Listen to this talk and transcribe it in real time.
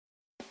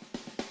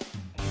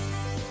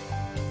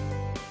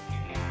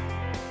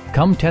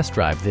Come test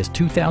drive this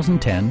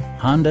 2010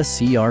 Honda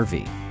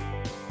CR-V.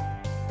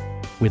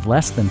 With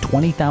less than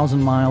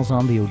 20,000 miles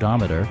on the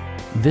odometer,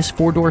 this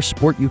four-door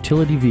sport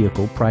utility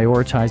vehicle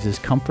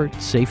prioritizes comfort,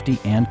 safety,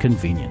 and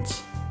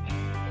convenience.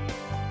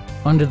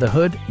 Under the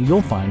hood,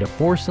 you'll find a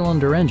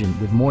four-cylinder engine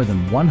with more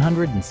than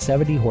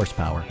 170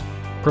 horsepower,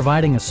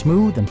 providing a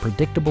smooth and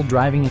predictable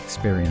driving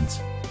experience.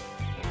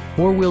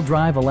 Four-wheel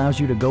drive allows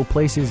you to go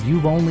places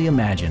you've only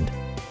imagined.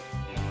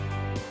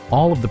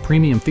 All of the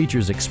premium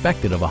features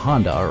expected of a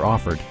Honda are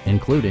offered,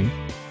 including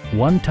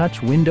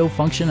one-touch window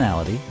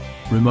functionality,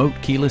 remote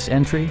keyless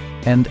entry,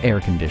 and air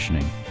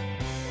conditioning.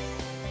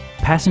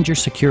 Passenger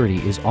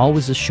security is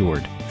always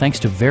assured thanks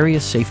to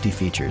various safety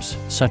features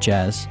such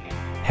as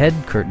head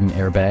curtain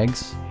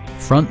airbags,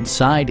 front and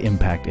side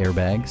impact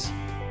airbags,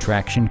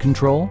 traction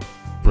control,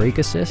 brake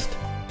assist,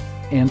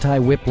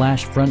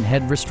 anti-whiplash front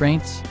head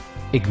restraints,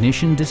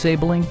 ignition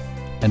disabling,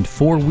 and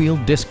four-wheel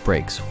disc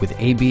brakes with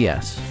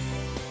ABS.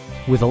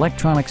 With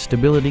electronic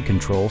stability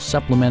control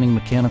supplementing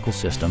mechanical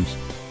systems,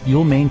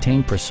 you'll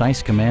maintain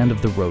precise command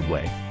of the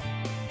roadway.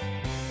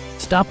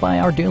 Stop by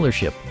our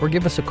dealership or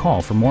give us a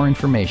call for more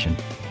information.